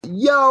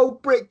Yo,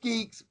 Brick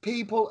Geeks,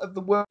 people of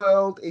the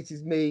world, it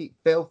is me,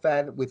 Phil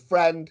Fenn, with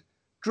friend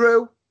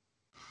Drew.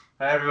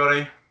 Hey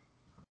everybody.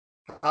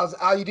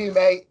 How you doing,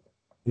 mate?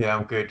 Yeah,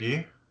 I'm good.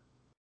 You?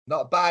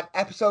 Not bad.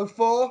 Episode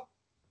 4.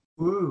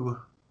 Woo.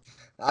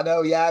 I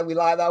know, yeah, we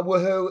like that.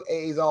 Woohoo!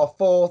 It is our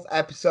 4th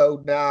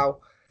episode now.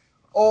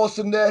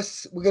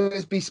 Awesomeness. We're going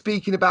to be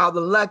speaking about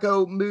the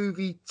Lego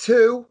Movie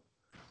 2,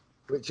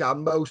 which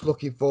I'm most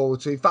looking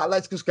forward to. In fact,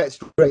 let's just get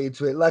straight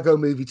into it. Lego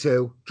Movie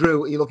 2.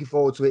 Drew, are you looking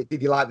forward to it?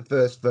 Did you like the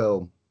first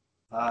film?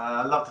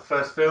 I love the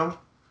first film.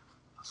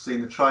 I've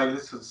seen the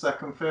trailers for the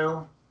second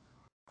film.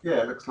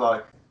 Yeah, it looks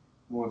like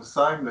more of the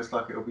same. Looks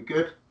like it'll be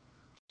good.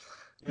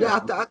 Yeah,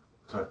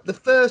 the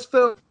first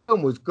film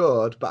was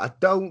good, but I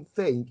don't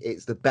think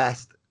it's the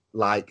best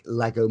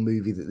Lego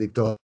movie that they've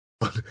done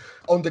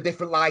under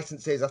different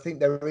licenses. I think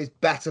there is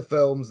better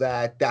films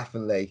there,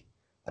 definitely.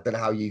 I don't know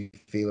how you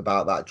feel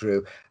about that,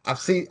 Drew. Have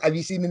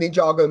you seen the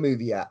Ninjago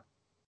movie yet?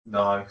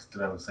 No, I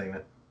still haven't seen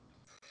it.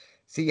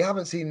 See, you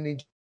haven't seen the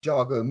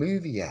Ninjago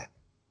movie yet,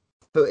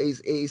 but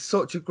it's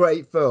such a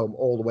great film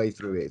all the way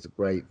through. It's a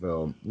great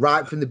film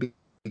right from the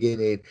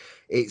beginning.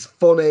 It's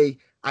funny,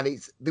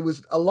 and there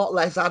was a lot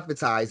less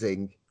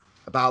advertising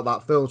about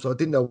that film, so I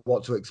didn't know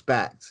what to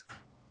expect.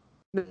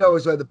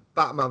 As well, the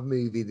Batman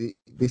movie,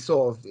 they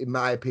sort of, in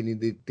my opinion,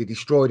 they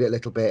destroyed it a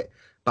little bit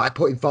by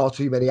putting far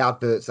too many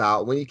adverts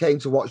out. When you came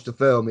to watch the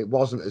film, it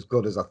wasn't as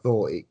good as I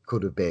thought it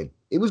could have been.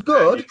 It was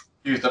good.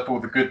 Yeah, used up all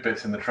the good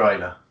bits in the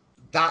trailer.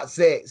 That's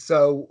it.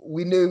 So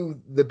we knew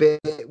the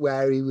bit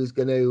where he was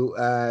going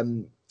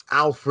to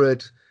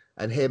Alfred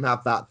and him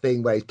have that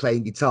thing where he's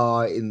playing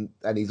guitar and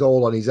he's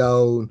all on his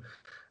own,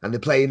 and they're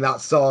playing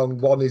that song,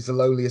 One Is the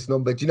Loneliest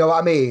Number. Do you know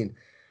what I mean?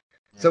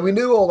 So we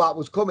knew all that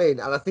was coming,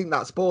 and I think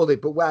that spoiled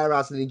it. But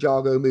whereas the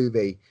Ninjago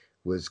movie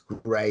was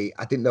great,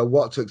 I didn't know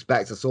what to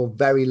expect. I saw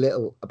very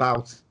little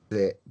about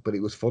it, but it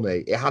was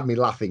funny. It had me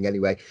laughing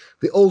anyway.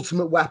 The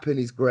ultimate weapon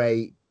is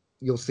great.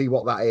 You'll see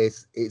what that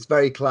is. It's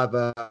very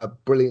clever,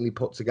 brilliantly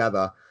put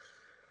together.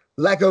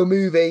 Lego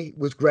movie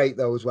was great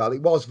though as well.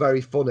 It was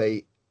very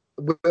funny.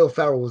 Will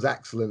Ferrell was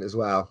excellent as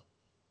well.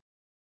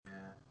 Yeah.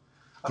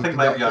 I think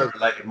maybe I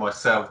related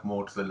myself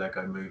more to the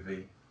Lego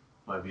movie.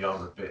 Maybe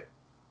I'm a bit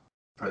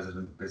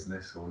president of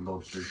business or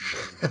Lord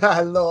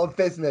business. Lord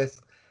business.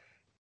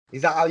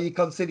 Is that how you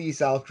consider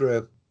yourself,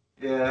 Drew?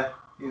 Yeah,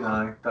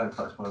 don't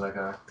touch my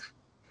Lego.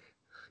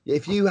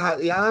 If you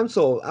had, yeah, I'm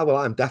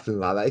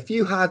definitely like that. If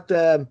you had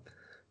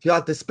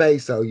the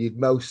space, though, you'd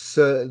most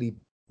certainly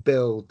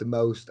build the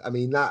most. I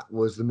mean, that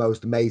was the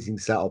most amazing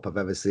setup I've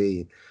ever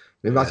seen.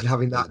 Imagine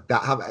having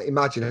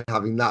imagine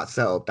having that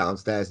set up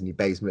downstairs in your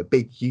basement,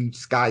 big, huge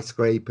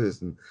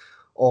skyscrapers and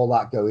all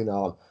that going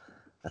on.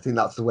 I think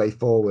that's the way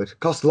forward.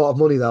 Costs a lot of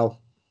money, though.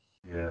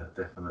 Yeah,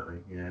 definitely.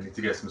 Yeah, I need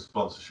to get some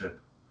sponsorship.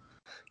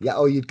 Yeah,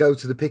 or you'd go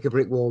to the Pick a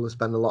Brick Wall and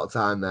spend a lot of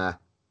time there.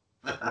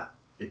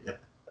 Yeah.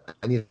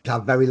 And you'd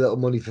have very little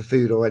money for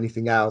food or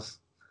anything else.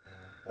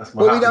 That's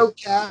but we don't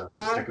care.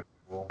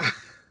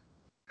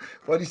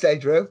 What do you say,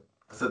 Drew?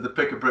 I said the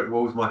Pick a Brick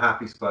Wall is my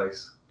happy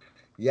space.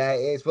 Yeah,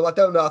 it is. Well, I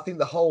don't know. I think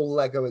the whole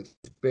Lego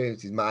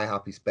experience is my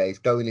happy space.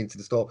 Going into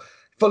the store.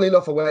 Funnily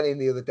enough, I went in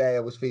the other day. I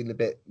was feeling a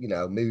bit,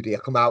 moody. I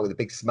come out with a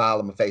big smile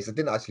on my face. I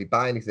didn't actually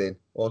buy anything,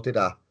 or did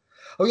I?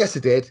 Oh, yes, I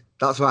did.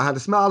 That's why I had a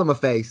smile on my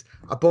face.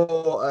 I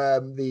bought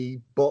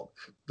the book,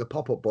 the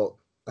pop-up book.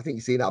 I think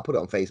you've seen that. I put it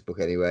on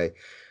Facebook anyway.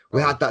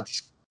 We had that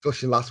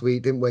discussion last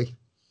week, didn't we?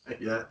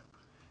 Yeah.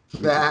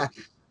 Yeah.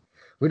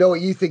 We know what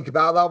you think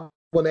about that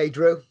one,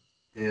 Drew?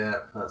 Yeah,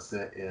 that's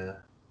it. Yeah.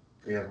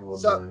 Everyone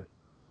knows.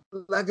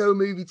 Lego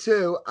Movie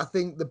 2, I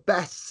think the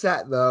best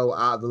set, though,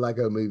 out of the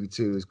Lego Movie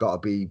 2 has got to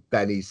be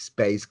Benny's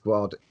Space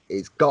Squad.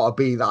 It's got to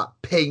be that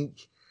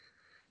pink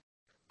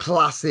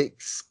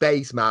classic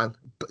spaceman,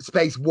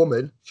 space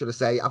woman, should I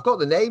say. I've got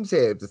the names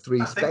here of the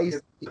three space.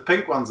 The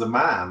pink one's a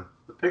man.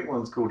 The pink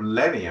one's called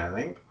Lenny, I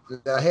think.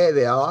 Here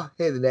they are.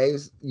 Here are the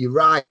names. You're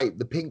right.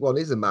 The pink one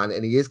is a man,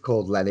 and he is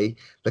called Lenny.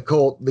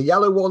 The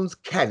yellow one's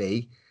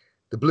Kenny.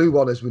 The blue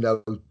one, as we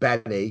know, is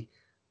Benny.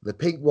 The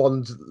pink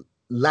one's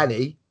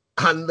Lenny.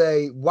 And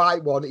the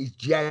white one is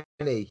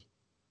Jenny.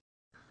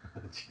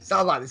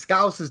 Sound like the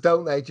Scousers,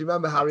 don't they? Do you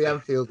remember Harry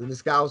Enfield and the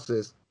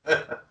Scousers?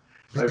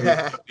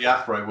 The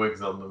afro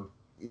wigs on them.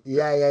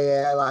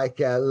 Yeah. Like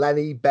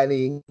Lenny,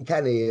 Benny, and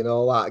Kenny, and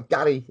all that.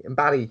 Gary and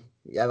Barry.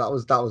 Yeah, that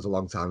was a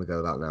long time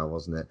ago. That now,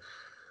 wasn't it?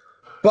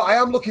 But I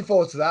am looking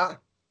forward to that.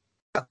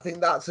 I think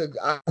that's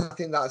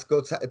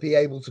good to be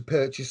able to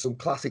purchase some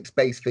classic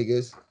space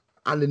figures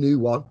and a new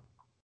one.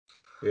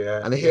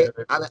 Yeah. And here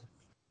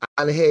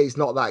it's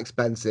not that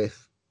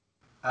expensive.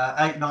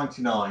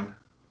 $8.99.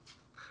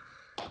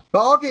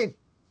 Bargain.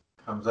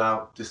 Comes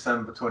out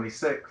December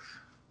 26th.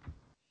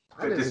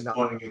 A bit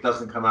disappointing it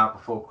doesn't come out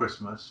before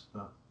Christmas.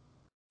 But...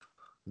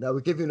 No, we're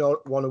giving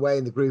one away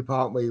in the group,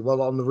 aren't we?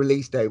 Well, on the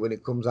release day when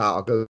it comes out,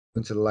 I'll go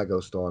into the Lego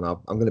store and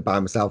I'm going to buy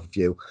myself a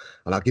few,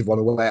 and I'll give one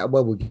away.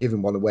 Well, we're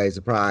giving one away as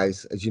a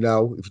prize, as you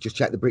know, if you just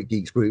check the Brick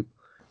Geeks group.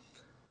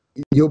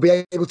 You'll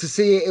be able to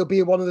see it. It'll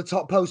be one of the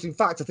top posts. In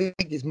fact, I think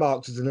it's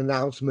marked as an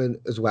announcement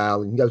as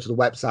well. You can go to the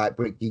website,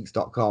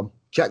 brickgeeks.com.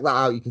 Check that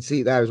out. You can see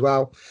it there as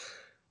well.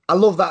 I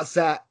love that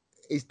set.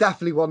 It's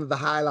definitely one of the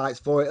highlights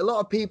for it. A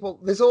lot of people,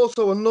 there's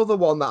also another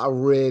one that I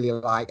really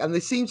like, and they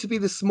seem to be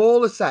the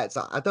smaller sets.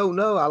 I don't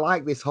know. I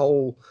like this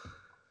whole.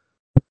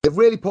 They've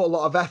really put a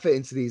lot of effort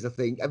into these, I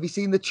think. Have you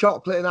seen the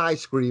chocolate and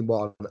ice cream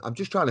one? I'm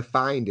just trying to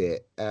find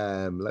it.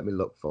 Let me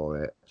look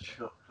for it.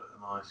 Chocolate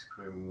and ice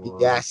cream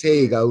one. Yes, here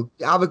you go.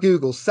 Have a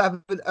Google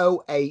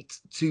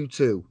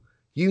 70822.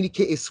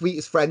 Unikitty's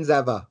sweetest friends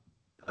ever.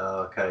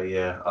 Okay,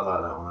 yeah, I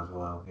like that one as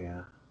well.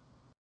 Yeah.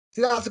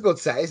 See, that's a good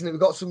set, isn't it?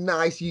 We've got some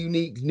nice,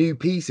 unique new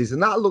pieces,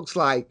 and that looks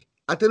like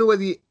I don't know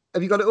whether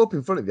have you got it up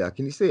in front of you?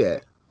 Can you see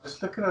it?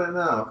 Just looking at it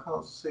now, I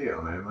can't see it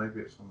on here.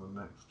 Maybe it's on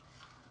the next.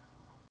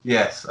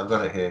 Yes, I've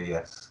got it here.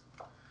 Yes,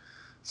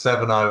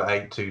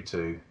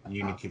 70822.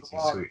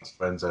 Unikitty's sweetest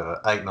friends ever.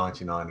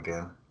 $8.99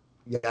 again.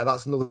 Yeah,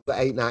 that's another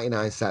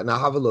 $8.99 set. Now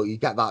have a look. You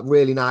get that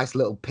really nice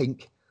little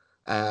pink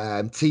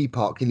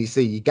teapot. Can you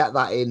see? You get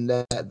that in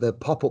the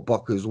pop-up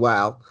box as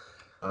well.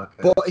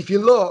 Okay. But if you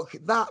look,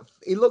 that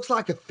it looks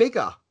like a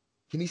figure.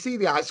 Can you see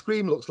the ice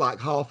cream looks like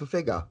half a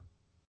figure?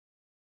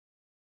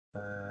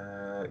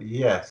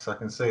 Yes, I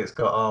can see it's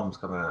got arms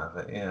coming out of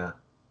it. Yeah.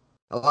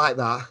 I like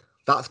that.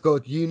 That's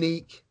good.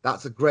 Unique.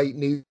 That's a great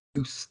new.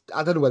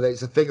 I don't know whether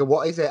it's a figure.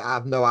 What is it? I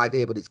have no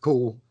idea, but it's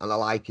cool and I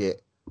like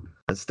it.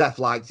 And Steph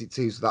likes it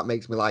too, so that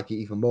makes me like it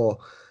even more.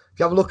 If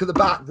you have a look at the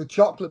back, the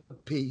chocolate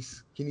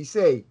piece, can you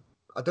see?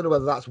 I don't know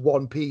whether that's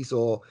one piece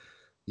or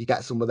you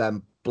get some of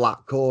them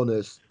black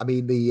corners. I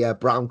mean, the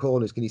brown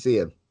corners. Can you see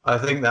them? I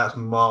think that's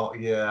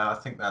Yeah, I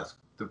think that's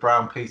the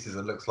brown pieces.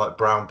 It looks like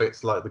brown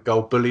bits, like the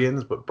gold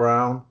bullions, but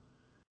brown.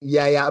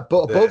 Yeah, yeah.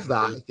 But above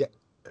that,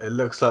 it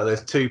looks like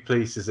there's two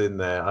pieces in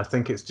there. I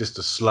think it's just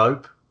a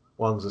slope.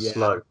 One's a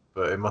slope,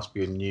 but it must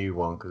be a new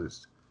one because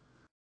it's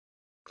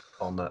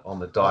on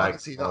the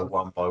diagonal,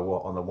 one by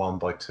what on the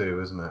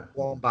 1x2, isn't it?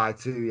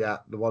 1x2, yeah,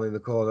 the one in the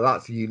corner.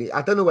 That's unique.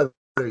 I don't know whether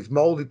it's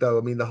molded though.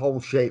 I mean, the whole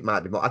shape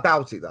might be molded. I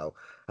doubt it though.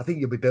 I think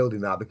you'll be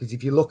building that because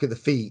if you look at the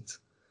feet,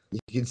 you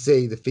can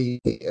see the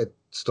feet are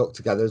stuck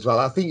together as well.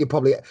 I think you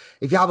probably,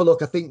 if you have a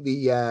look, I think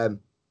the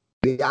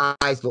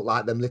eyes look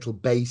like them little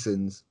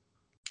basins.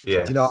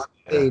 Yeah, do you know what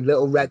I mean?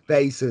 Little red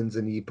basins,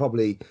 and you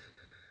probably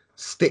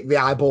stick the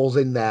eyeballs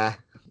in there.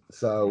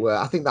 So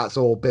I think that's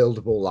all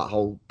buildable, that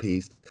whole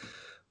piece.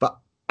 But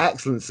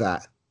excellent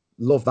set.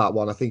 Love that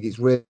one. I think it's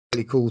really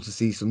cool to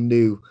see some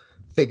new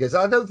figures.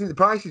 I don't think the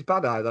price is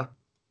bad either.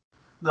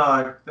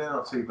 No, they're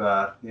not too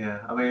bad.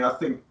 Yeah, I mean, I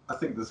think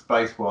the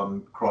space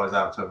one cries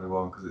out to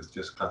everyone because it's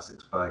just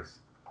classic space.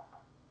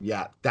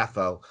 Yeah,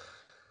 defo.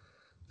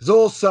 There's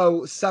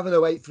also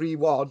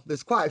 70831.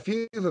 There's quite a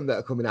few of them that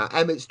are coming out.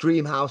 Emmett's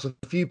Dream House. A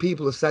few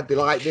people have said they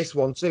like this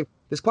one too.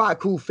 There's quite a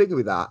cool figure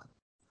with that.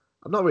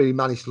 I've not really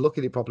managed to look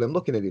at it properly. I'm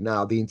looking at it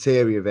now, the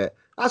interior of it.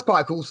 That's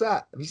quite a cool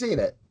set. Have you seen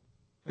it?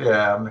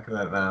 Yeah, I'm looking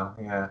at it now.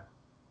 Yeah.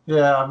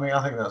 Yeah, I mean,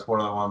 I think that's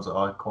one of the ones that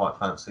I quite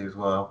fancy as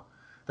well.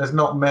 There's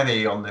not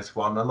many on this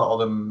one. A lot of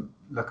them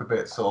look a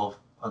bit sort of,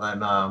 I don't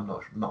know, I'm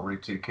not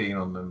really too keen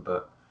on them,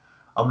 but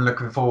I'm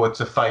looking forward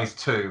to phase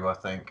 2, I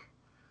think.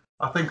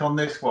 I think on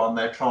this one,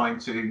 they're trying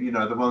to,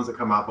 the ones that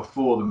come out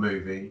before the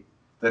movie,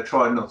 they're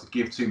trying not to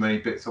give too many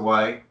bits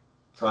away.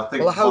 So I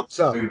think once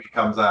the movie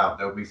comes out,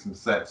 there'll be some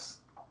sets,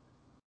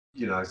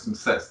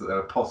 that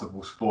are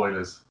possible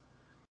spoilers.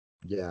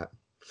 Yeah.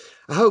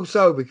 I hope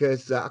so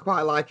because I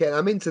quite like it.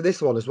 I'm into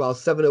this one as well,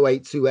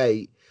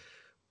 70828.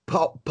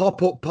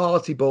 Pop-up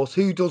party bus.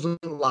 Who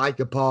doesn't like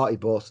a party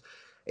bus?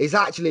 It's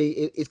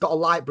got a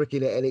light brick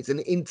in it and it's an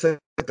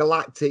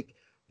intergalactic,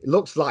 it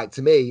looks like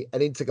to me,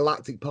 an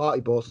intergalactic party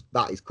bus.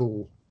 That is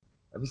cool.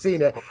 Have you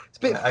seen it? It's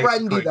a bit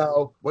friendly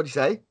though. What do you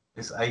say?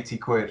 It's 80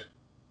 quid.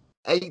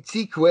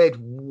 80 quid.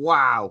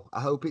 Wow. I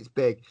hope it's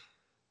big.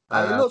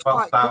 It looks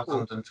quite cool.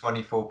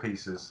 1,024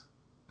 pieces.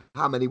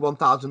 How many?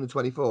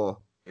 1,024?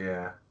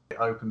 Yeah. It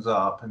opens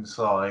up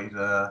inside.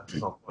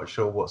 Not quite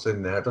sure what's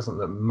in there. It doesn't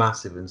look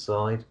massive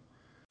inside.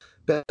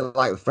 Bit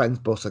like the Friends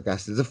bus, I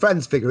guess. There's a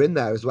Friends figure in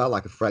there as well,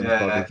 like a Friends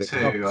body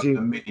figure. Like the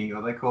mini,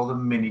 or they call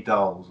them mini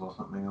dolls or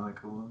something. Or they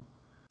call them.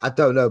 I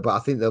don't know, but I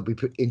think they'll be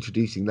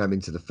introducing them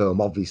into the film.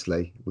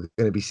 Obviously, we're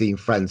going to be seeing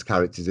Friends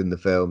characters in the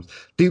films,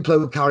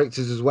 Duplo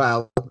characters as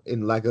well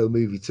in Lego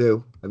Movie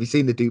 2. Have you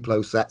seen the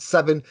Duplo set?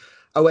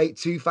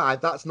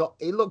 70825. That's not.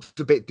 It looks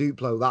a bit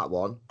Duplo, that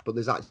one, but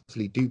there's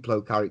actually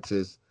Duplo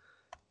characters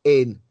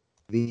in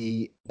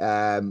the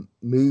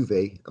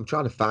movie. I'm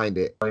trying to find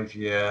it.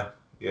 Yeah,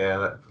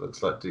 that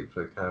looks like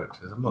Duplo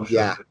characters. I'm not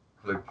sure if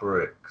Duplo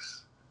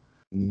bricks.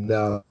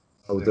 No,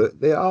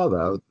 they are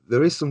though.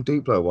 There is some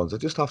Duplo ones. I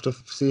just have to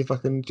see if I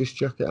can just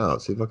check it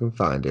out, see if I can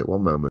find it.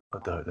 One moment. I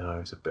don't know.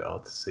 It's a bit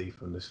hard to see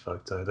from this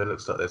photo. There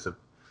looks like there's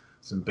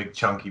some big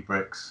chunky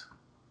bricks.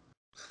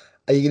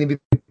 Are you going to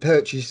be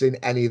purchasing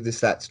any of the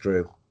sets,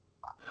 Drew?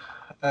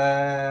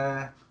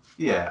 Yeah,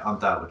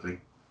 undoubtedly.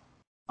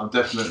 I'm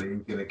definitely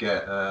going to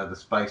get the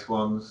space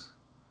ones,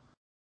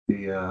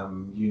 the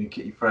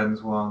Unikitty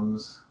Friends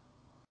ones,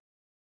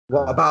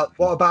 What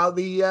about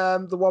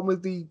the one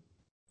with the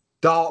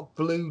dark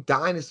blue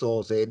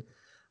dinosaurs in?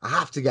 I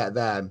have to get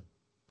them.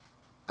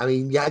 I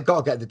mean, yeah, I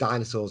got to get the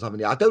dinosaurs, haven't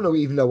you? I don't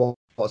even know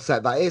what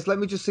set that is. Let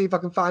me just see if I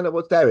can find out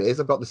what there it is.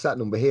 I've got the set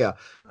number here.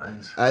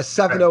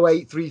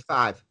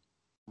 70835.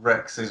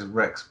 Rex is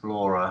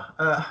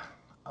Rexplorer.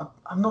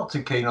 I'm not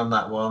too keen on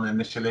that one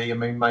initially. I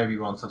mean, maybe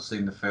once I've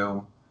seen the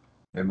film,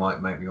 it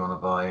might make me want to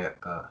buy it.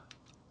 But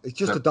It's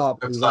just a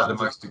dark blue. Looks like the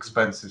most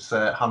expensive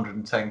set,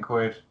 110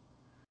 quid.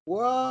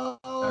 Whoa!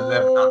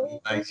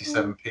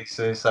 1187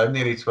 pieces, so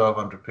nearly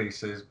 1200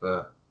 pieces,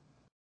 but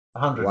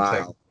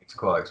 110 is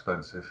quite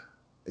expensive.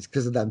 It's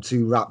because of them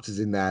two raptors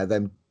in there,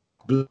 them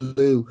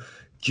blue,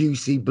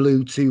 juicy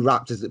blue two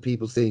raptors that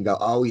people see and go,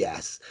 oh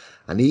yes,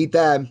 I need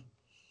them.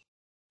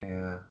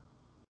 Yeah.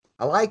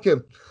 I like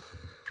them.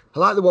 I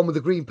like the one with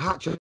the green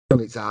patch on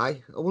its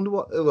eye. I wonder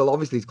what, well,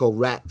 obviously it's called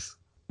Rex.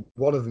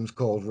 One of them's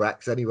called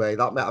Rex anyway.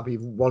 That might be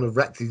one of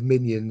Rex's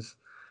minions.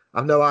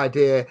 I've no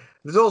idea.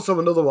 There's also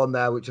another one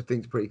there, which I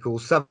think is pretty cool.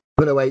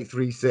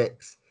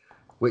 70836.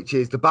 Which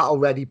is the Battle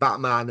Ready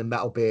Batman and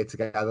Metal Beard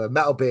together.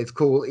 Metal Beard's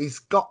cool. He's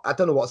got, I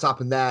don't know what's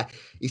happened there.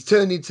 He's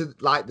turned into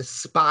like the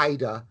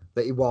spider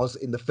that he was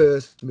in the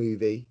first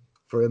movie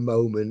for a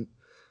moment.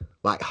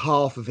 Like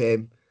half of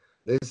him.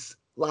 There's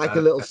like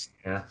a little.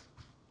 Yeah.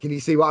 Can you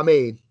see what I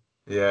mean?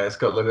 Yeah, it's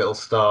got the little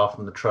star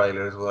from the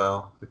trailer as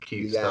well. The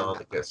cute star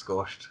that gets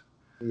squashed.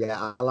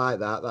 Yeah, I like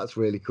that. That's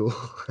really cool.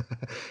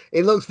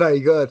 It looks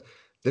very good.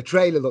 The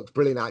trailer looks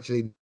brilliant,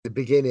 actually. The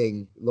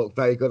beginning looked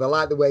very good. I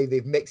like the way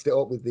they've mixed it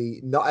up with the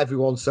not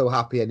everyone's so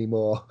happy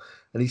anymore.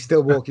 And he's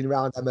still walking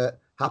around Emmett,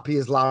 happy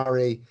as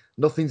Larry.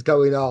 Nothing's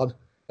going on,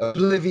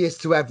 oblivious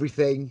to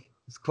everything.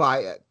 It's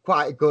quite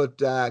a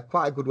good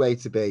way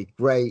to be.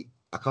 Great.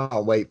 I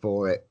can't wait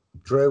for it.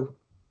 Drew?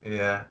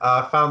 Yeah.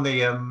 I found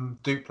the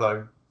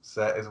Duplo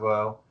set as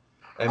well.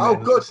 Oh,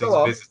 good. Go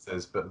on.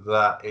 Visitors, but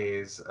that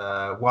is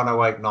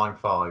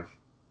 10895.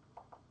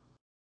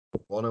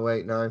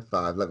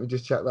 10895. Let me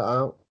just check that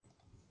out.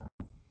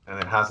 And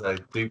it has a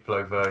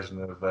Duplo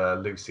version of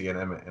Lucy and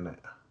Emmett in it.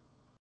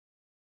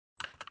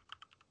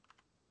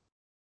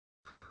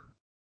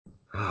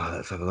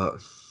 Let's have a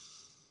look.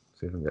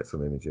 See if I can get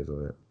some images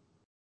of it.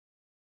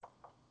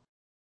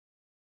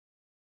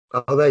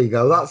 Oh, there you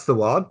go. That's the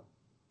one.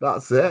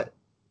 That's it.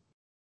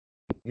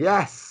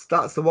 Yes,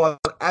 that's the one.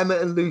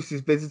 Emmett and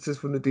Lucy's Visitors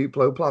from the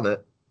Duplo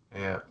Planet.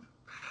 Yeah.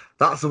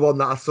 That's the one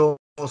that I saw.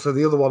 So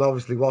the other one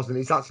obviously wasn't.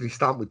 It's actually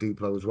stamped with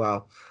Duplo as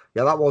well.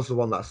 Yeah, that was the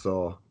one that I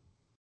saw.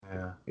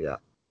 Yeah. Yeah.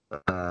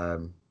 I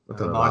don't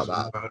know nice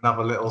about that.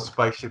 Another little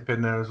spaceship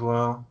in there as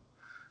well.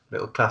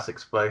 Little classic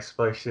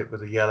spaceship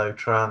with the yellow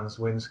trans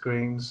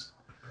windscreens.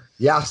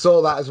 Yeah, I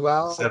saw that as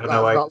well.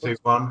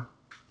 70821.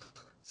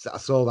 I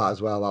saw that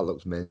as well. That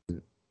looks mint. Yeah.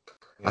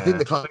 I think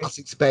the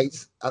classic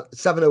space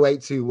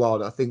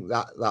 70821. I think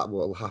that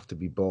will have to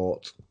be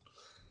bought.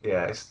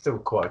 Yeah, it's still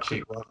quite a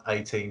cheap one.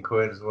 18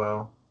 quid as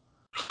well.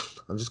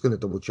 I'm just going to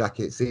double check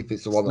it, see if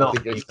it's the one.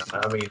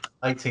 I mean,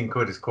 18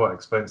 quid is quite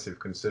expensive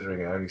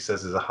considering it only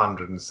says there's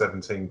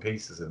 117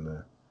 pieces in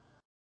there.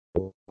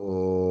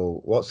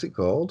 Oh, what's it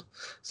called?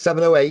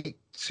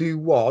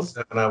 70821.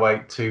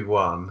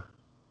 70821.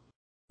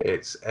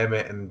 It's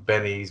Emmett and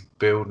Benny's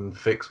Build and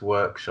Fix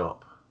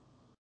Workshop.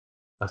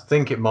 I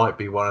think it might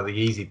be one of the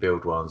easy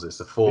build ones. It's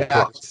the 4 I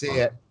can see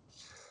it.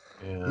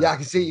 Yeah, I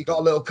can see you got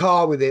a little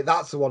car with it.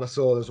 That's the one I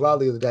saw as well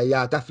the other day.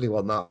 Yeah, I definitely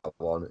want that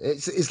one.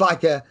 It's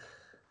like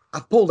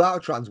I've pulled out a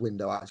trans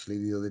window actually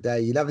the other day.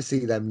 You never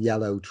see them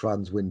yellow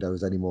trans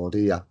windows anymore, do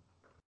you?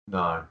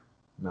 No.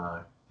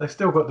 They've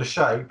still got the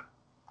shape.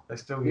 They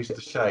still use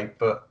the shape,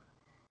 but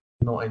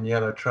not in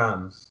yellow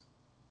trans.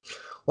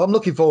 Well, I'm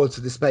looking forward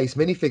to the space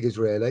minifigures,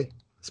 really.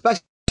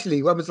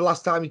 Especially, when was the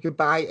last time you could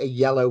buy a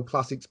yellow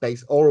classic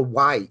space or a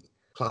white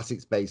classic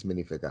space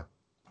minifigure?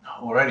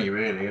 Or any,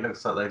 really. It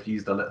looks like they've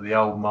used the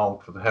old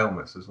mould for the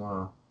helmets as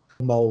well.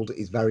 Mould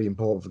is very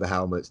important for the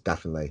helmets,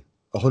 definitely.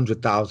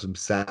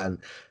 100,000%.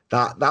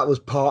 That was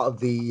part of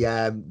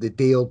the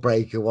deal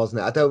breaker,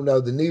 wasn't it? I don't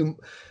know.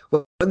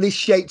 When they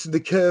shaped and they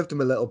curved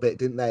them a little bit,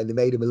 didn't they? And they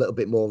made them a little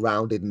bit more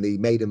rounded, and they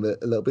made them a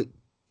little bit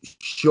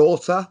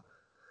shorter.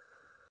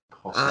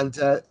 And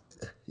they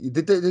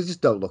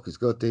just don't look as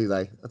good, do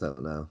they? I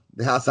don't know.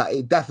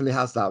 It definitely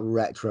has that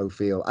retro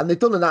feel, and they've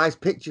done a nice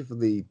picture for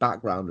the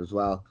background as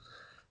well.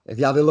 If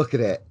you had a look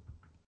at it,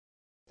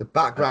 the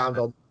background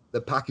on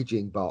the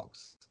packaging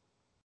box.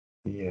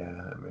 Yeah,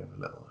 let me have a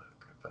little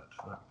look back to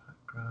that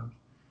background.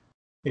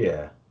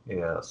 Yeah,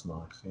 that's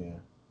nice. Yeah,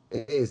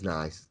 it is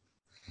nice.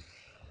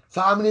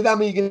 So, how many of them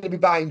are you going to be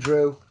buying,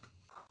 Drew?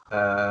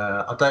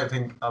 I don't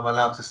think I'm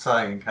allowed to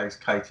say in case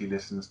Katie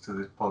listens to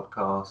this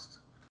podcast.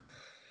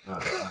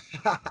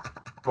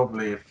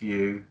 Probably a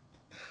few.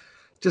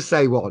 Just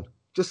say one.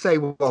 Just say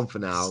one for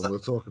now, and we'll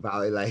talk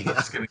about it later. I'm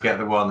just going to get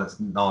the one that's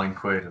 9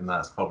 quid, and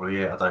that's probably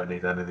it. I don't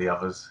need any of the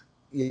others.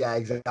 Yeah,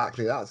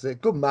 exactly. That's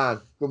it. Good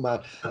man.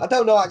 I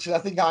don't know, actually. I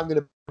think I'm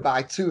going to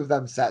buy 2 of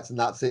them sets, and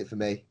that's it for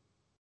me.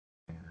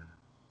 Yeah.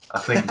 I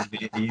think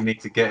you need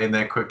to get in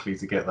there quickly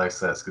to get those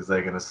sets because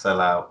they're going to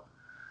sell out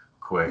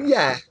quick.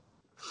 Yeah.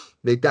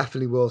 They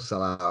definitely will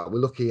sell out. We're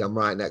lucky I'm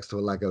right next to a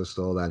Lego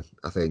store then,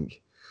 I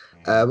think.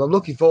 Yeah. I'm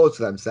looking forward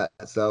to them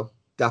sets though.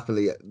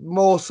 Definitely.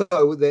 More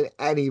so than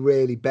any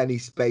really Benny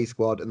Space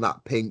Squad and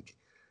that pink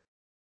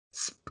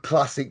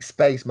classic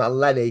spaceman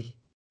Lenny.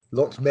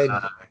 Looks mint.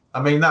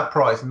 I mean, that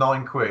price,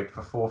 £9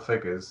 for 4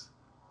 figures.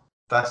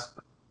 That's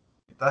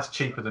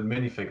cheaper than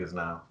minifigures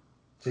now.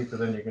 Cheaper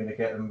than you're going to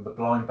get them the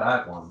blind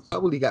bag ones. How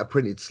will you get a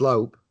printed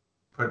slope?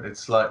 Printed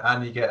slow,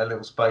 and you get a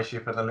little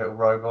spaceship and a little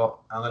robot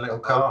and a little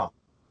car.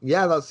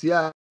 Yeah,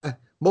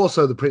 more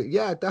so the print.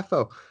 Yeah,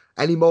 defo.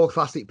 Any more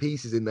classic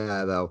pieces in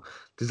there though?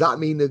 Does that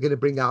mean they're going to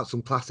bring out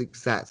some classic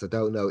sets? I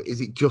don't know.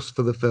 Is it just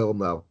for the film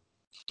though?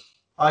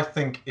 I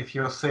think if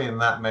you're seeing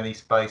that many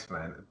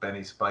spacemen,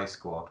 Benny Space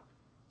Squad,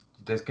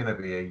 there's going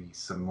to be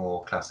some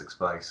more classic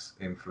space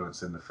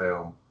influence in the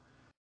film.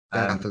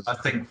 And I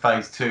think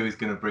Phase 2 is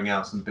going to bring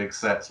out some big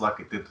sets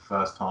like it did the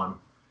first time.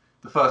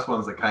 The first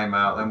ones that came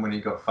out, then when you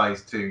got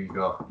Phase 2, you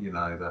got,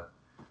 the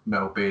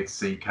Metal Beard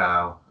Sea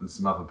Cow and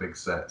some other big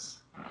sets.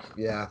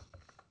 Yeah.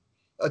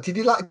 Did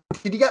you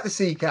get the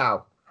Sea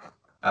Cow?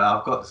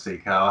 I've got the Sea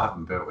Cow. I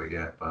haven't built it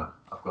yet, but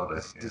I've got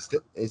it.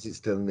 Is it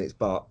still in its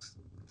box?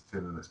 It's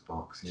still in its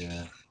box,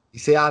 yeah. You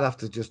see, I'd have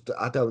to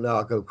I don't know,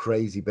 I'd go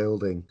crazy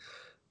building.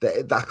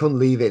 I couldn't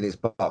leave it in its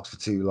box for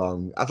too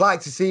long. I'd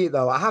like to see it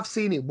though. I have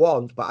seen it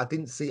once, but I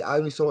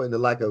only saw it in the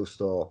Lego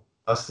store.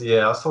 I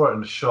saw it in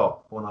the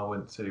shop when I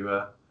went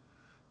to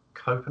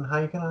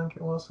Copenhagen, I think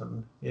it was,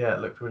 and yeah,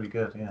 it looked really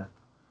good. Yeah,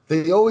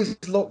 they always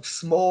look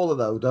smaller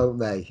though, don't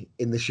they,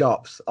 in the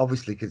shops?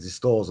 Obviously, because the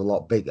store's a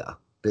lot bigger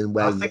than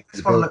where. I think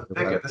this one looked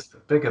bigger. This is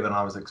bigger than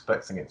I was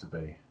expecting it to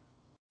be.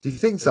 Do you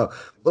think so?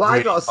 Well,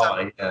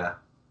 really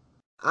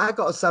I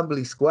got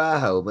Assembly Square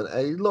home, and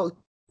it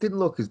didn't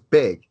look as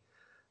big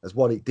as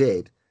what it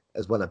did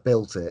as when I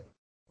built it.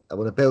 And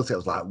when I built it, I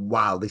was like,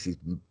 wow, this is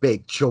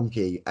big,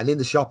 chunky. And in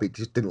the shop, it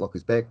just didn't look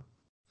as big.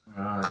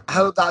 Right. I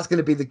hope that's going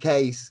to be the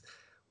case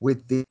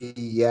with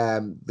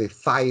the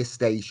fire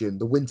station,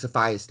 the winter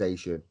fire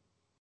station.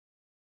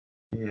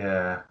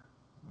 Yeah.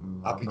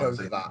 I'll be going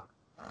for that.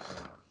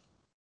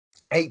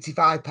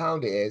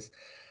 £85 it is.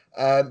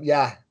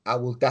 Yeah, I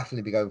will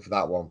definitely be going for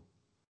that one.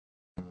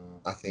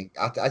 I think,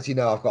 as you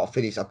know, I've got to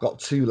finish. I've got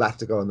 2 left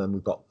to go, and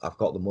then I've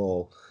got them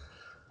all.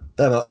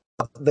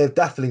 They're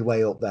definitely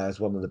way up there as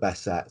one of the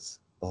best sets.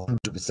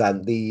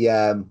 100%.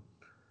 The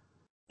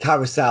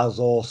carousel's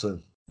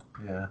awesome.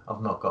 Yeah,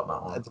 I've not got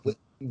that one.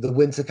 The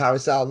winter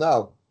carousel,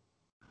 no.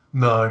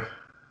 No.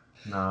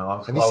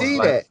 Have you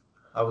seen it?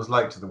 I was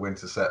late to the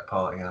winter set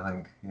party, I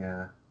think.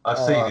 Yeah. I've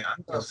seen it.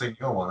 I've seen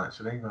your one,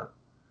 actually. But...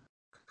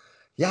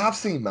 Yeah, I've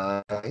seen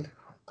mine.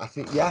 I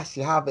think, yes,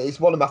 you have. It's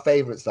one of my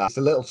favourites. It's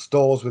the little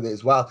stores with it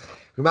as well.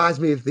 Reminds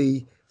me of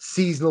the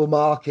seasonal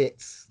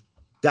markets.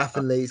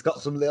 Definitely. It's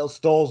got some little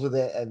stores with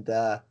it and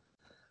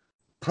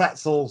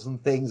pretzels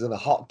and things and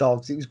hot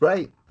dogs. It was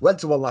great. Went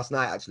to one last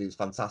night, actually. It was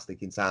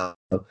fantastic in town.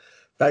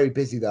 Very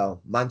busy, though.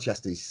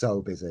 Manchester is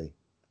so busy.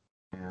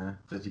 Yeah.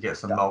 Did you get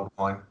some mulled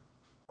wine?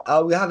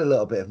 Oh, we had a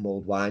little bit of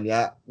mulled wine,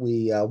 yeah.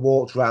 We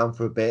walked around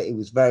for a bit. It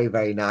was very,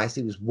 very nice.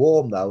 It was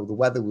warm, though. The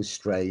weather was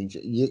strange.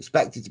 You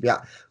expect it to be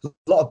a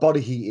lot of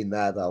body heat in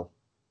there, though.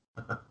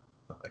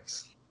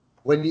 Nice.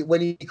 When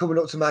you're coming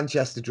up to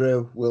Manchester,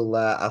 Drew,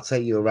 I'll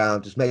take you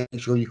around. Just make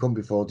sure you come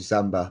before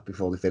December,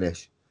 before they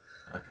finish.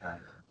 Okay.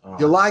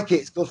 You'll like it.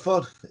 It's good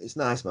fun. It's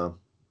nice, man.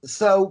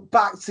 So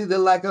back to the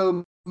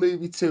Lego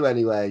Movie 2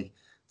 anyway.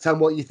 Tell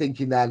me what you're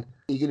thinking then.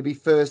 Are you going to be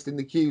first in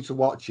the queue to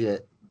watch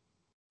it?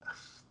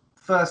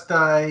 First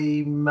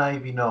day,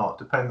 maybe not.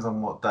 Depends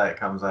on what day it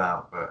comes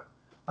out. But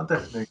I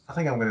think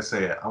I'm going to see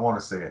it. I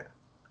want to see it.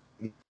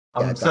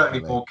 I'm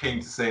certainly more keen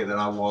to see it than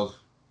I was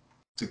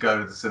to go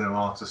to the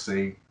cinema to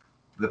see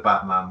the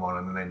Batman one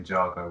and the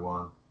Ninjago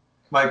one.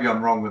 Maybe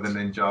I'm wrong with the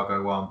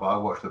Ninjago one, but I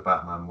watched the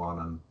Batman one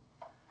and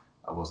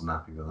I wasn't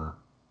happy with that.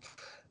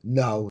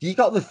 No, you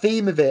got the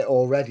theme of it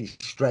already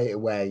straight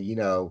away. You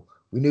know,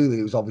 we knew that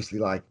it was obviously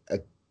like a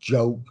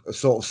joke, a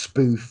sort of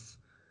spoof.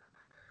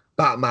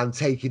 Batman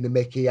taking the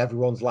mickey,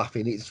 everyone's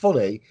laughing. It's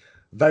funny,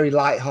 very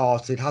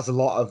light-hearted, has a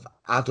lot of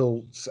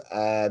adult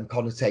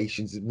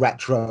connotations,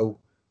 retro,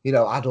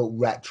 adult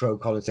retro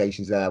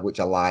connotations there, which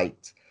I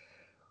liked.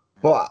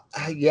 But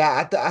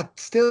yeah, I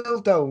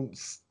still don't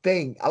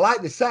think I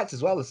like the sets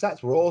as well. The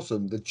sets were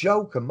awesome. The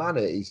Joker manor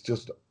is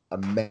just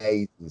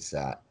amazing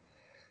set.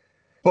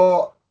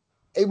 But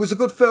it was a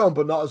good film,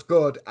 but not as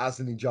good as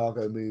the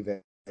Ninjago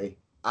movie,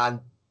 and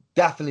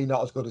definitely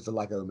not as good as the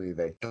Lego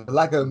movie. The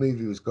Lego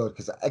movie was good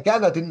because,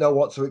 again, I didn't know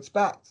what to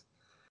expect.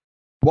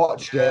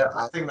 Watched it.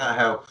 I think that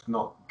helps,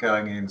 not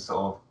going in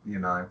sort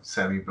of,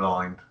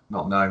 semi-blind,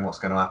 not knowing what's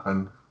going to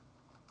happen.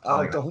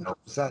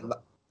 100%.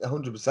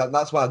 100%.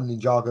 That's why the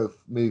Ninjago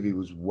movie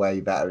was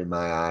way better in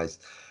my eyes.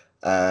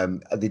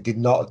 They did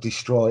not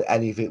destroy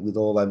any of it with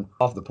all them.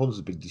 Half the puns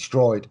have been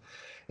destroyed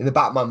in the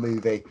Batman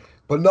movie,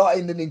 but not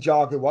in the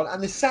Ninjago one.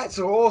 And the sets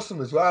are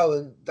awesome as well.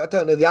 And I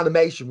don't know, the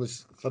animation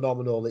was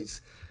phenomenal.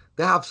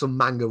 They have some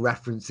manga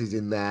references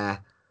in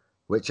there,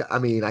 which, I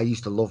mean, I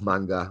used to love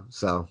manga,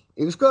 so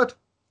it was good.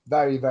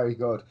 Very, very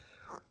good.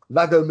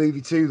 Lego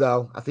Movie 2,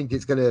 though, I think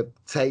it's going to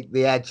take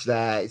the edge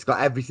there. It's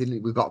got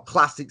everything. We've got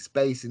classic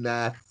space in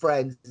there,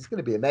 friends. It's going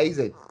to be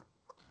amazing.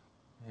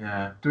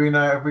 Yeah. Do we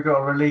know? Have we got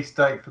a release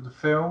date for the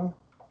film?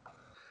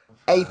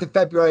 8th of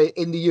February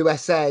in the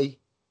USA.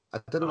 I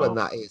don't know when Oh,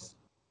 that is.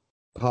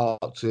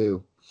 Part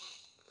 2.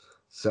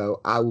 So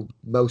I will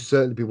most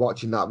certainly be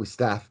watching that with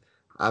Steph.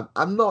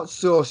 I'm not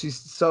sure she's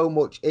so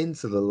much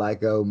into the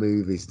Lego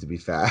movies, to be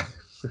fair.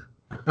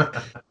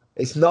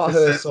 It's not it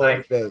her says sort of 8th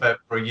of thing. Feb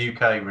for a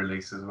UK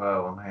release as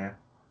well on here.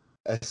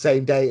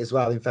 Same date as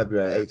well in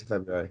February, Yeah. 8th of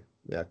February.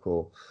 Yeah,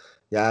 cool.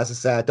 Yeah, as I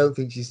say, I don't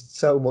think she's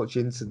so much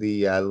into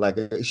the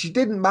Lego. She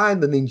didn't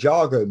mind the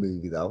Ninjago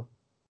movie though.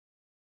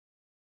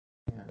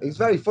 It's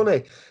very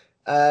funny.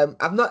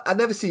 I've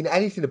never seen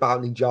anything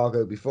about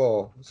Ninjago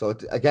before. So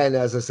again,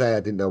 as I say, I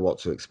didn't know what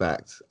to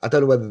expect. I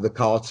don't know whether the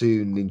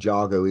cartoon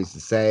Ninjago is the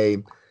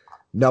same.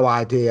 No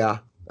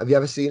idea. Have you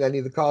ever seen any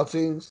of the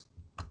cartoons?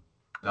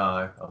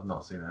 No, I've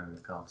not seen any of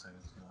the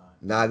cartoons.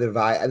 Neither have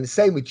I. And the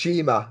same with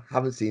Chima.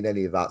 Haven't seen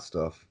any of that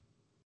stuff.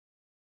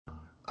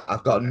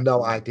 I've got No.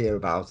 no idea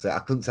about it. I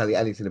couldn't tell you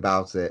anything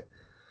about it.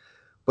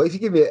 But if you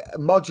give me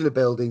modular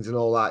buildings and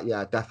all that,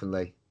 yeah,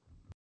 definitely.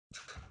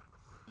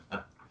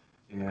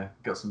 Yeah,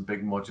 got some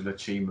big modular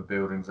Chima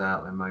buildings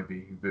out there.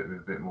 Maybe a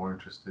bit more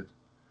interested.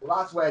 Well,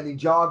 that's where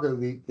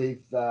Ninjago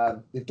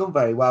they've done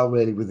very well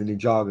really with the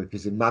Ninjago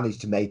because they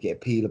managed to make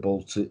it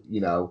appealable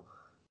to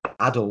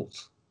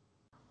adults.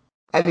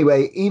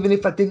 Anyway, even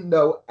if I didn't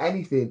know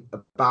anything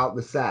about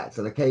the sets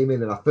and I came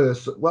in and I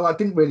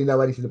didn't really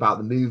know anything about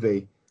the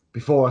movie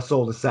before I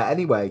saw the set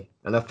anyway,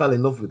 and I fell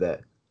in love with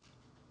it.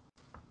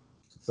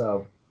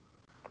 So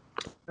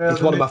Yeah,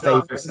 it's one of my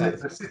favorite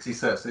sets. the city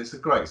sets. It's a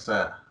great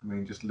set. I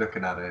mean, just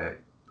looking at it.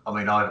 I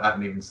mean, I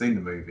haven't even seen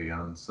the movie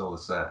and saw the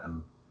set,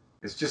 and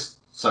it's just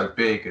so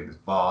big and it's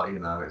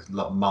it's a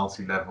lot of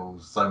multi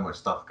levels, so much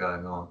stuff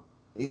going on.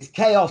 It's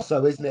chaos,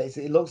 though, isn't it?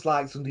 It looks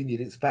like something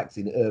you'd expect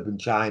in urban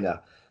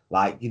China,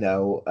 like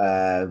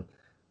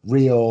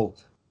real,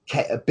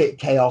 a bit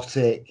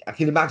chaotic. I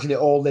can imagine it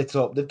all lit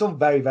up. They've done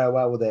very, very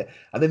well with it,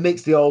 and they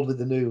mixed the old with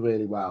the new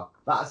really well.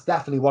 That's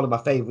definitely one of my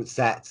favourite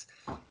sets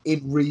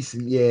in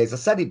recent years. I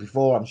said it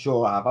before, I'm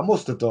sure I have. I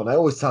must have done. I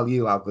always tell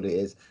you how good it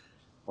is.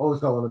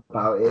 Always go on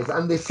about it.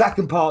 And the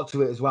second part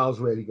to it as well is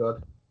really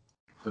good.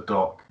 The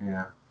dock,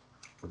 yeah.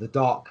 The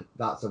dock,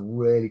 that's a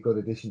really good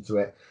addition to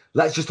it.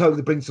 Let's just hope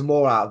they bring some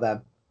more out of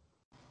them.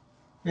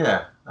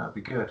 Yeah, that'd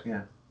be good.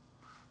 Yeah,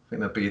 I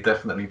think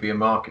definitely be a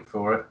market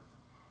for it.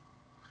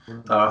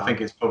 I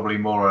think it's probably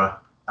more a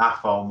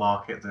AFOL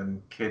market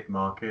than kid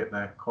market.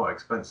 They're quite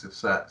expensive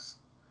sets.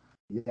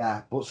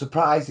 Yeah, but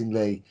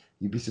surprisingly,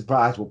 you'd be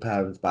surprised what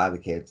parents buy the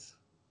kids.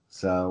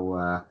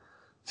 So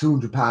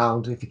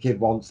 £200 if your kid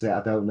wants it,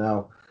 I don't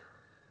know.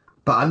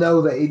 But I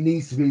know that it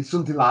needs to be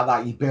something like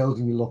that you build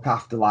and you look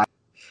after.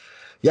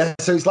 Yeah,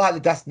 so it's like the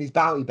Destiny's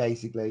Bounty,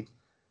 basically.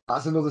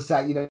 That's another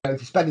set, if you're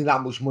spending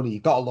that much money,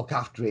 you've got to look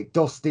after it,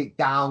 dust it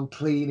down,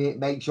 clean it,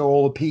 make sure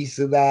all the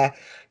pieces are there.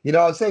 You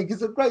know what I'm saying? Because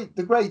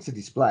they're great to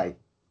display.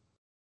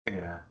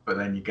 Yeah, but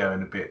then you go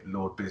in a bit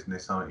Lord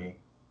business, aren't you?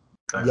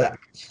 Don't Yeah. let the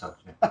kids touch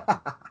it.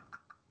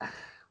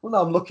 Well,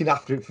 no, I'm looking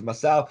after it for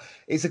myself.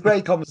 It's a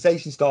great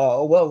conversation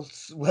starter. Well,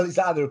 it's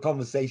either a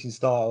conversation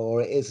starter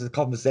or it is a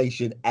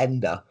conversation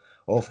ender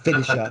or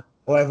finisher,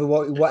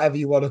 whatever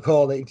you want to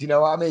call it. Do you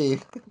know what I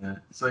mean? Yeah.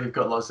 So you've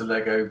got lots of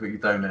Lego, but you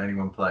don't let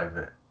anyone play with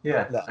it.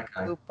 Yeah. No,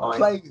 Okay. Fine.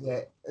 play with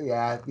it.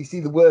 Yeah, you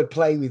see, the word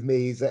 "play" with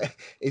me is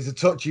a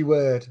touchy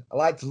word. I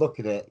like to look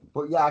at it,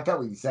 but yeah, I get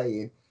what you're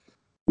saying.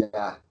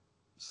 Yeah,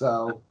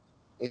 so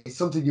it's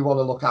something you want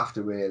to look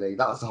after, really.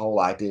 That's the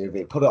whole idea of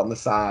it. Put it on the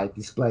side,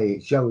 display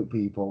it, show it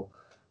people.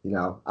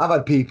 I've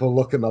had people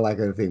look at my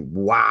Lego and think,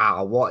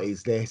 "Wow, what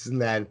is this?"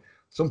 And then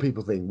some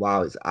people think,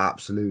 "Wow, it's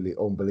absolutely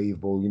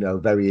unbelievable."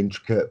 Very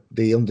intricate.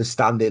 They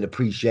understand it and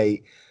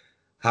appreciate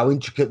how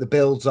intricate the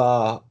builds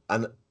are,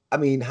 and I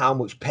mean how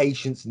much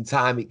patience and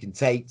time it can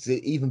take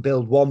to even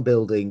build one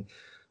building,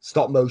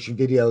 stop motion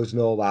videos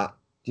and all that.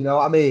 Do you know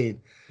what I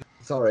mean?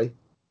 Sorry.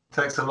 It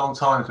takes a long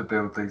time to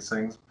build these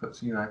things. Put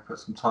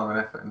some time and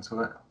effort into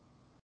it.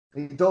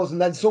 It does,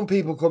 and then some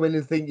people come in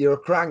and think you're a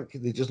crank.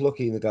 They just look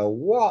at you and go,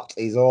 "What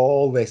is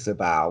all this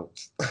about?"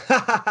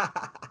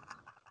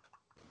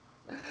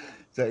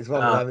 So it's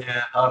one of them.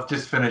 Yeah, I've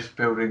just finished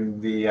building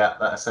that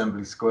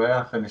assembly square.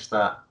 I finished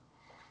that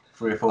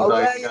 3 or 4 Oh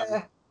days yeah, ago.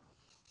 yeah.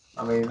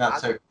 I mean,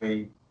 that took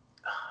me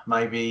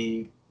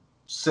maybe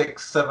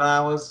 6, 7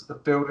 hours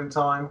of building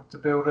time to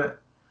build it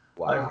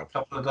over a Wow,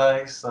 couple of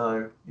days.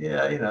 So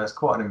yeah, it's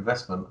quite an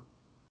investment.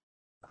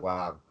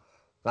 wow.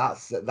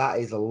 That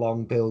is a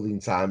long building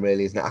time,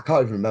 really, isn't it? I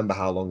can't even remember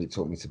how long it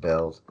took me to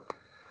build.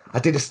 I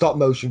did a stop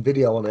motion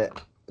video on it,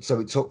 so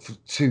it took for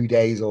 2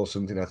 days or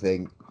something, I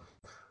think.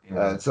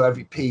 Yeah, So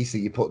every piece that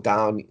you put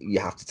down, you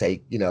have to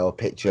take, a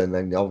picture, and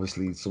then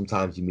obviously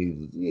sometimes you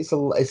move. It's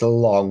a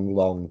long,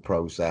 long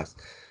process.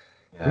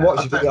 And yeah. watch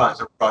I your don't video. like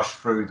to rush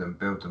through them,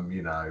 build them.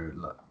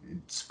 Like,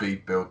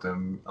 speed build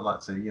them. I like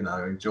to,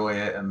 enjoy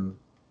it and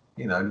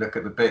look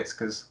at the bits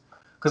because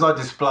because I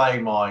display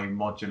my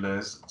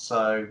modulars,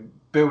 so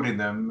building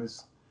them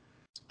is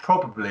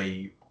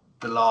probably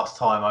the last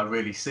time I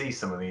really see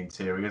some of the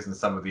interiors and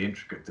some of the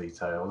intricate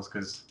details,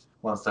 because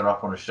once they're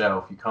up on a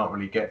shelf, you can't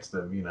really get to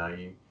them.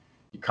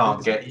 You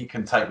can't get, you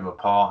can take them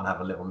apart and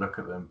have a little look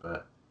at them,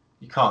 but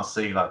you can't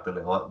see like the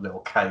little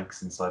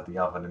cakes inside the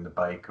oven in the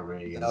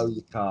bakery. No,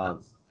 you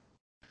can't.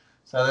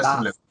 So there's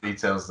some little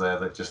details there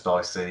that just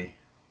I see,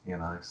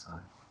 So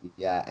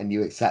yeah, and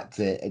you accept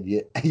it, and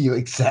you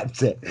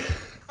accept it.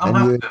 I'm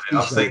happy with it.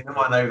 I've seen them.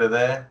 I know they're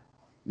there.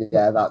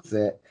 Yeah, that's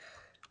it.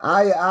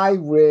 I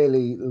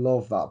really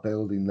love that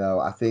building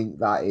though. I think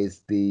that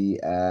is the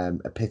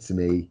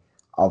epitome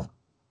of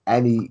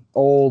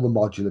all the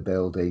modular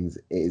buildings.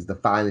 It is the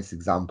finest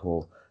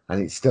example,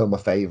 and it's still my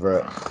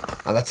favourite.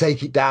 And I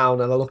take it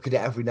down and I look at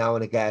it every now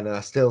and again, and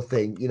I still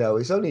think,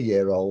 it's only a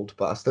year old,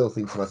 but I still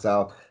think to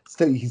myself,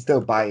 you can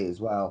still buy it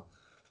as well.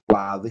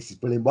 Wow, this is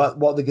brilliant.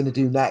 What are they going to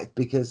do next?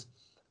 Because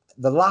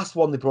the last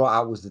one they brought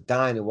out was the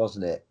diner,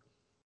 wasn't it?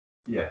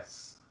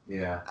 Yes.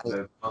 Yeah,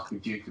 they must be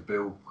due to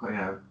build,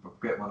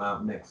 get one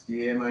out next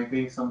year,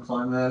 maybe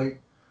sometime early.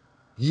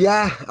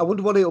 Yeah, I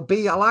wonder what it'll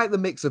be. I like the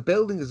mix of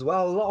buildings as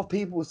well. A lot of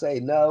people say,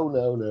 no,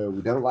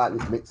 we don't like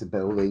this mix of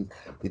buildings.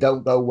 They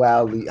don't go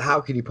well.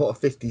 How can you put a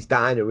 50s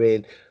diner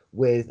in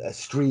with a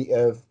street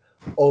of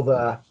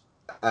other,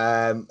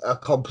 a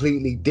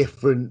completely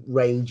different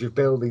range of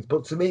buildings?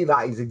 But to me,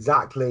 that is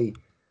exactly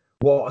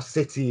what a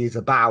city is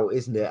about,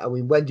 isn't it? I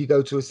mean, when do you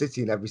go to a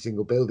city and every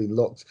single building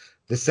looks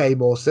the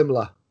same or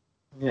similar?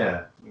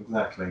 Yeah,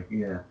 exactly.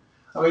 Yeah.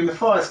 I mean, the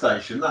fire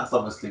station, that's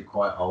obviously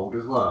quite old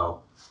as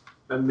well.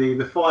 And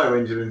the fire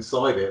engine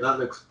inside it, that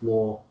looks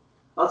more,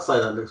 I'd say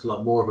that looks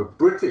like more of a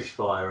British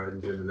fire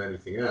engine than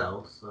anything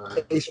else.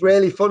 So. It's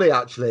really funny,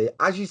 actually.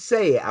 As you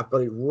say it, I've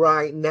got it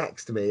right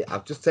next to me.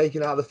 I've just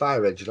taken out the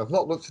fire engine. I've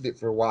not looked at it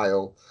for a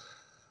while.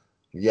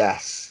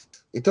 Yes,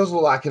 it does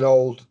look like an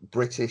old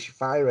British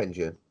fire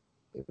engine.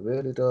 It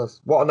really does.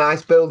 What a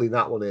nice building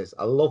that one is.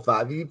 I love that.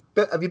 Have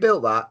you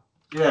built that?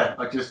 Yeah,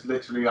 I just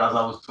literally, as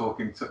I was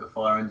talking, took the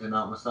fire engine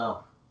out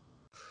myself.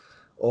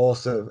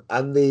 Awesome.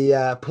 And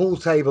the pool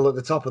table at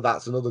the top of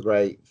that's another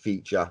great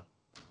feature.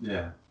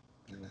 Yeah.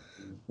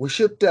 We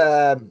should.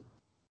 They're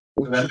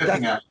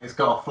looking at it's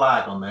got a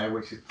flag on there,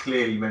 which is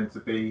clearly meant to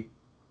be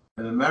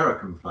an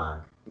American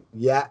flag.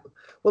 Yeah.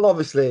 Well,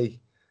 obviously,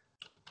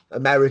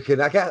 American.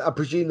 I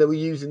presume they were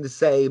using the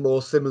same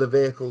or similar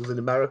vehicles in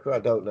America. I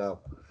don't know.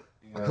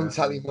 Yeah. I couldn't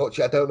tell you much.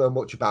 I don't know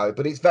much about it,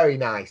 but it's very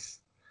nice.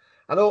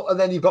 And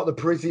then you've got the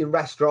Parisian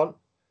restaurant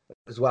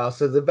as well.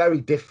 So they're very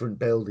different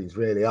buildings,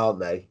 really, aren't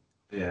they?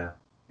 Yeah,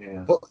 yeah.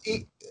 But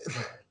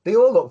they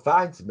all look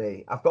fine to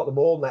me. I've got them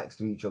all next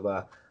to each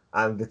other,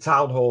 and the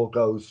town hall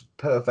goes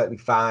perfectly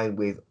fine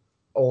with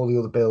all the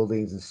other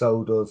buildings, and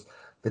so does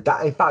in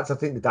fact, I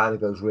think the diner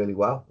goes really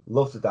well.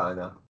 Love the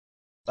diner.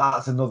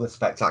 That's another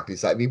spectacular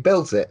set. Have you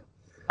built it?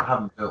 I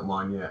haven't built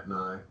mine yet.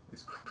 No.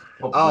 It's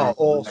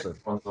awesome.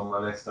 Next one's on my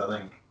list, I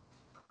think.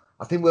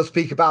 I think we'll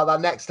speak about that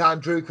next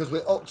time, Drew, because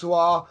we're up to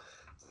our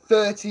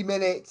 30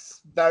 minutes,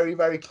 very,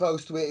 very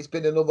close to it. It's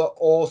been another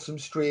awesome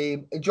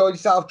stream. Enjoyed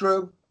yourself,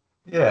 Drew?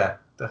 Yeah,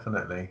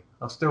 definitely.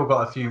 I've still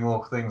got a few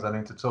more things I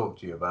need to talk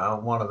to you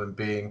about. One of them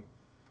being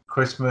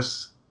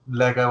Christmas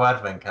Lego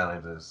Advent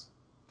calendars.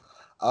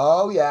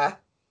 Oh, yeah.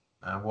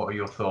 And what are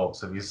your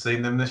thoughts? Have you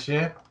seen them this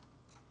year?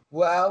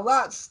 Well,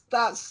 that's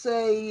I've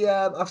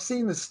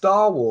seen the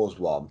Star Wars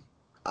one,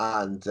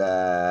 and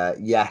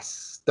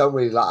yes, don't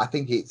really like. I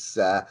think it's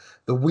the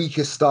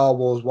weakest Star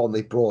Wars one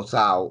they brought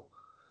out.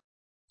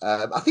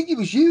 I think it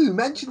was you who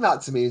mentioned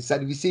that to me and said,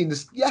 "Have you seen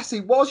this?" Yes,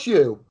 it was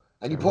you,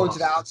 and you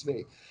pointed it out to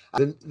me.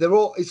 And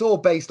it's all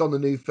based on the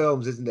new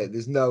films, isn't it?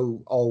 There's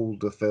no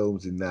older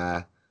films in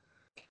there.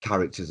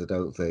 Characters, I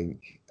don't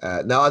think.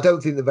 No, I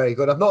don't think they're very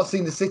good. I've not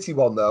seen the City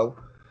one though.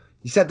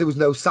 You said there was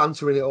no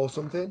Santa in it or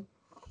something.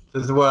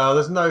 There's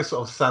no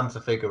sort of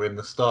Santa figure in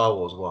the Star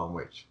Wars one,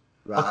 which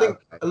I think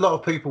a lot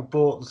of people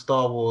bought the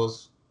Star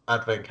Wars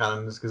Advent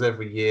calendars because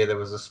every year there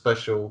was a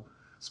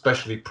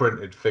specially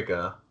printed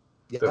figure.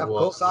 Yeah, of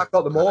course, I've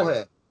got them all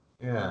here.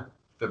 Yeah,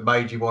 that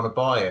made you want to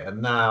buy it.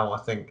 And now I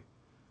think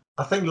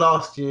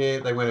last year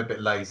they went a bit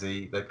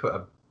lazy. They put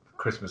a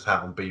Christmas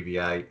hat on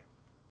BB-8.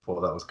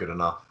 Thought that was good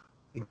enough.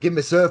 Give me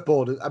a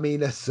surfboard. I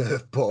mean, a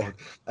surfboard,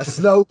 a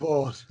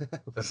snowboard.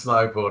 A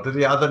snowboard. Did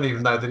he? I don't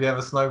even know. Did he have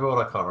a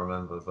snowboard? I can't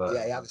remember. But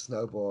yeah, he had a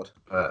snowboard.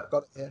 But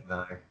got it here.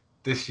 No,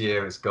 this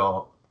year it's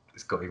got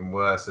even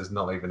worse. There's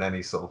not even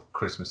any sort of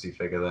Christmassy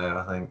figure there.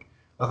 I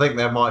think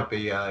there might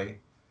be a.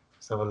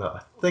 So look,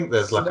 I think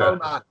there's like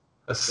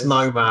a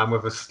snowman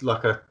with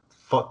a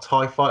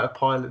TIE fighter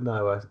pilot,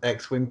 an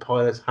X-wing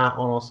pilot's hat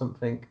on or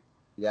something.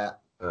 Yeah.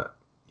 But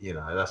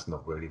that's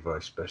not really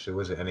very special,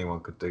 is it?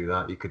 Anyone could do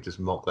that. You could just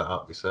mock that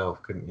up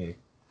yourself, couldn't you?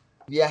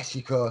 Yes,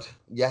 you could.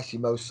 Yes, you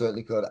most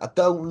certainly could. I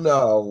don't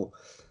know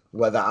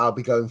whether I'll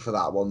be going for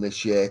that one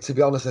this year. To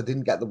be honest, I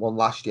didn't get the one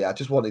last year. I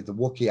just wanted the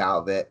Wookiee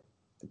out of it.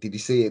 Did you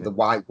see it? The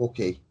white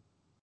Wookiee?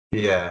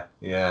 Yeah,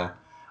 yeah.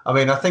 I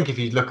mean, I think if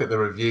you look at the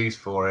reviews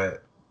for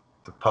it,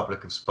 the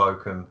public have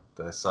spoken.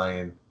 They're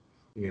saying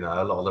You know,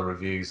 a lot of the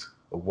reviews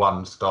are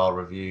 1-star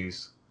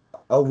reviews.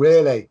 Oh,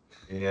 really?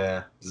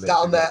 Yeah. Is that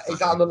on literally. is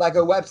that on the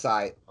Lego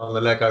website? On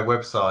the Lego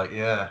website,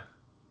 yeah.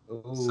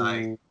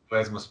 Saying, Ooh,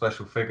 where's my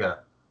special figure?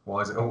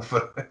 Why is it all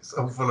full? It's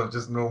all full of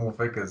just normal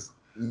figures.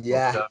 What's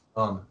yeah. going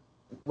on?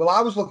 Well,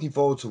 I was looking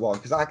forward to one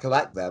because I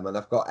collect them and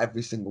I've got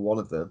every single one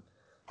of them.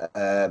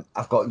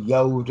 I've got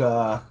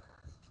Yoda.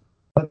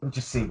 Let me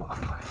just see what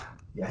I've got.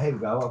 Yeah, here we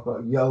go. I've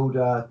got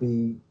Yoda,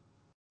 the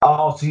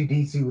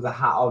R2D2 with a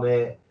hat on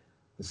it,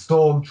 the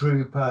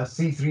Stormtrooper,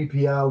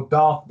 C3PO,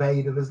 Darth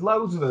Vader. There's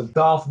loads of them.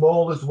 Darth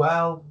Maul as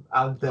well,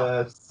 and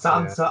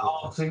Santa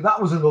R2.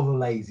 That was another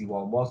lazy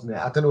one, wasn't it?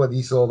 I don't know whether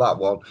you saw that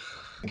one.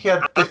 I think he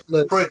had different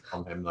Atlas. print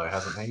on him though,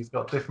 hasn't he? He's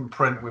got different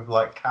print with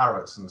like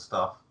carrots and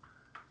stuff.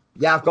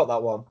 Yeah, I've got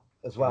that one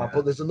as well. Yeah.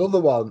 But there's another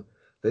one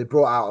they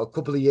brought out a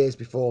couple of years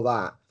before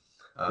that,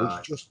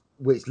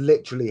 which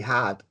literally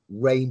had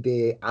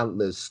reindeer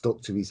antlers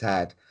stuck to his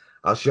head.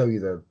 I'll show you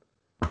them.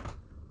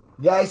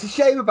 Yeah, it's a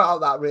shame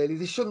about that, really.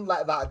 They shouldn't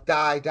let that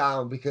die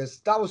down because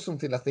that was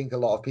something I think a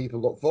lot of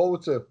people look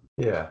forward to.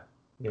 Yeah,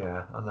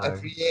 I know.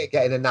 Every year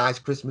getting a nice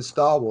Christmas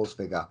Star Wars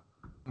figure.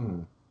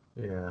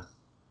 Yeah.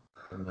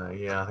 And,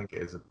 yeah, I think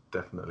it is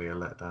definitely a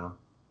letdown.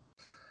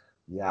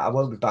 Yeah, I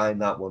won't be buying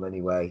that one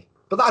anyway.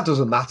 But that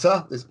doesn't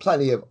matter. There's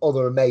plenty of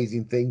other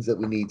amazing things that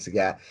we need to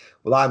get.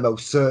 Well, I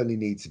most certainly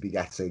need to be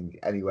getting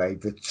anyway.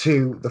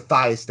 The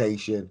fire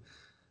station.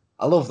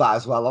 I love that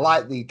as well. I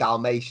like the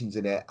Dalmatians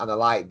in it, and I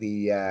like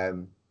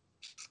the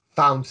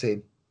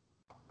fountain,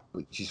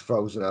 which is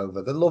frozen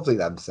over. They're lovely,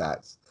 them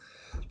sets.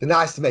 They're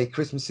nice to make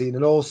Christmas scene,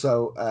 and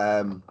also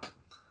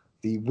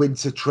the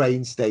winter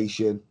train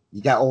station.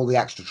 You get all the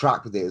extra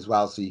track with it as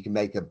well, so you can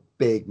make a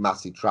big,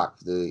 massive track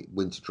for the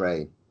winter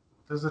train.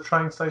 Does the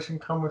train station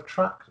come with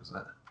track, does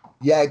it?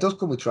 Yeah, it does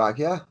come with track,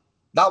 yeah.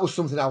 That was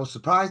something I was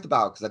surprised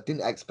about because I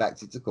didn't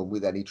expect it to come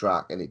with any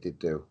track, and it did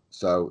do.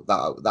 So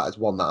that is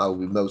one that I will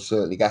be most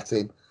certainly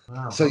getting.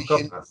 Wow, so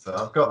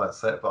I've got that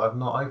set, but I've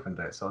not opened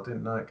it, so I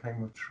didn't know it came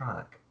with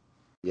track.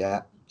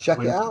 Yeah, check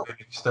it out.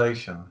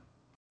 Station.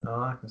 Oh,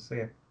 I can see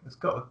it. It's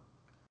got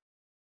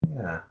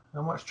yeah.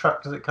 How much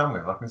track does it come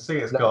with? I can see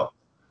it's got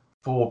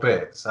 4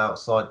 bits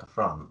outside the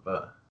front,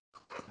 but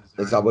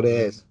is that what it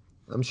is?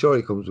 I'm sure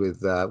it comes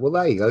with. Well,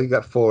 there you go. You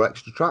get 4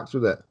 extra tracks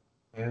with it.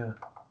 Yeah.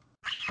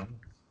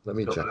 Let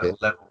me check it.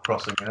 Level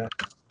crossing in it.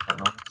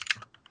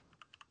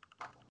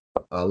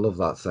 I love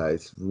that set.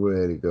 It's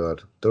really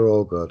good. They're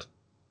all good.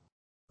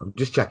 I'm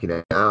just checking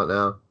it out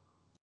now.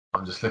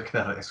 I'm just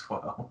looking at it as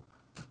well.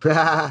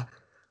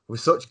 We're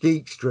such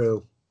geeks,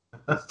 Drew.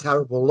 It's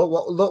terrible.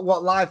 Look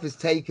what life has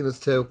taken us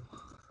to.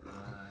 Yeah.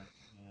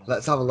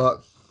 Let's have a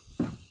look.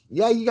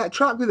 Yeah, you get a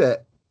track with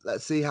it.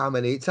 Let's see how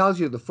many. It tells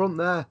you at the front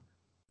there.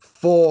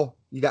 4.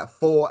 You get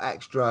 4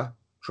 extra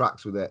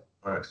tracks with it.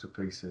 4 extra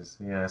pieces.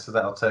 Yeah, so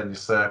that'll turn your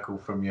circle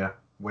from your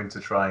winter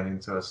train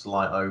into a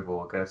slight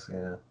oval, I guess.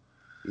 Yeah.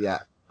 Yeah.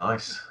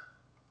 Nice.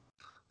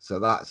 So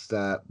that's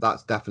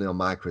definitely on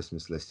my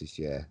Christmas list this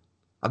year.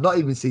 I've not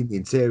even seen the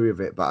interior of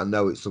it, but I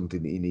know it's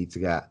something that you need to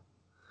get.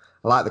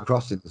 I like the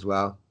crossing as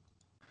well.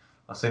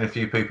 I've seen a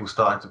few people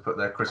starting to put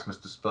their Christmas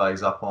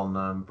displays up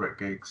on Brick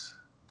Geeks.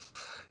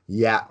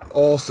 Yeah,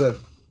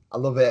 awesome. I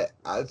love it.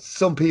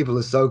 Some people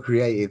are so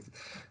creative,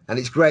 and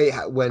it's great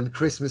when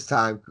Christmas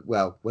time,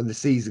 well, when the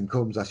season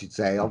comes, I should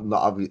say.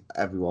 Not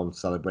everyone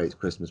celebrates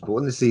Christmas, but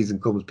when the season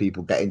comes,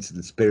 people get into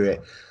the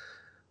spirit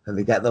and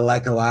they get the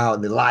Lego out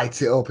and they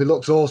light it up. It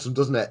looks awesome,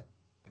 doesn't it?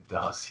 It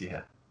does,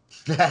 yeah.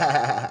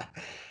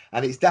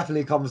 And it's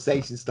definitely a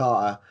conversation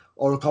starter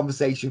or a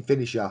conversation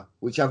finisher,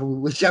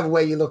 whichever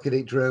way you look at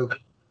it, Drew.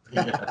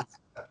 Yeah.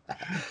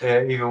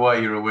 Yeah, either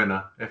way, you're a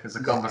winner. If it's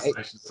a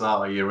conversation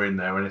starter, you're in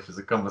there, and if it's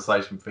a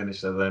conversation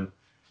finisher, then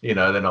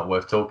they're not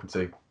worth talking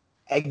to.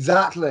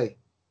 Exactly.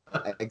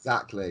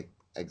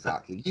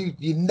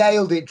 You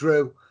nailed it,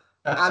 Drew.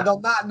 And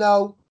on that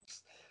note,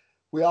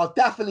 we are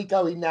definitely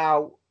going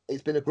now.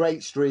 It's been a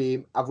great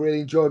stream. I've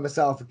really enjoyed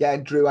myself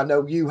again, Drew. I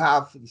know you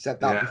have. You said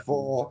that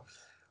before.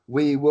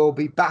 We will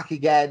be back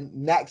again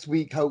next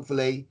week,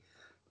 hopefully.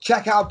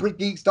 Check out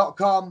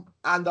BrickGeeks.com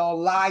and our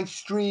live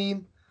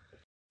stream.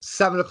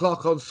 7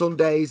 o'clock on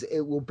Sundays.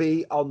 It will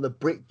be on the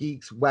Brick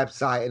Geeks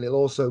website, and it'll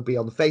also be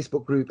on the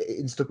Facebook group,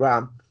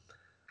 Instagram.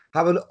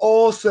 Have an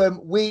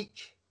awesome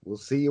week. We'll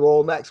see you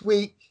all next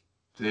week.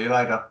 See you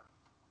later.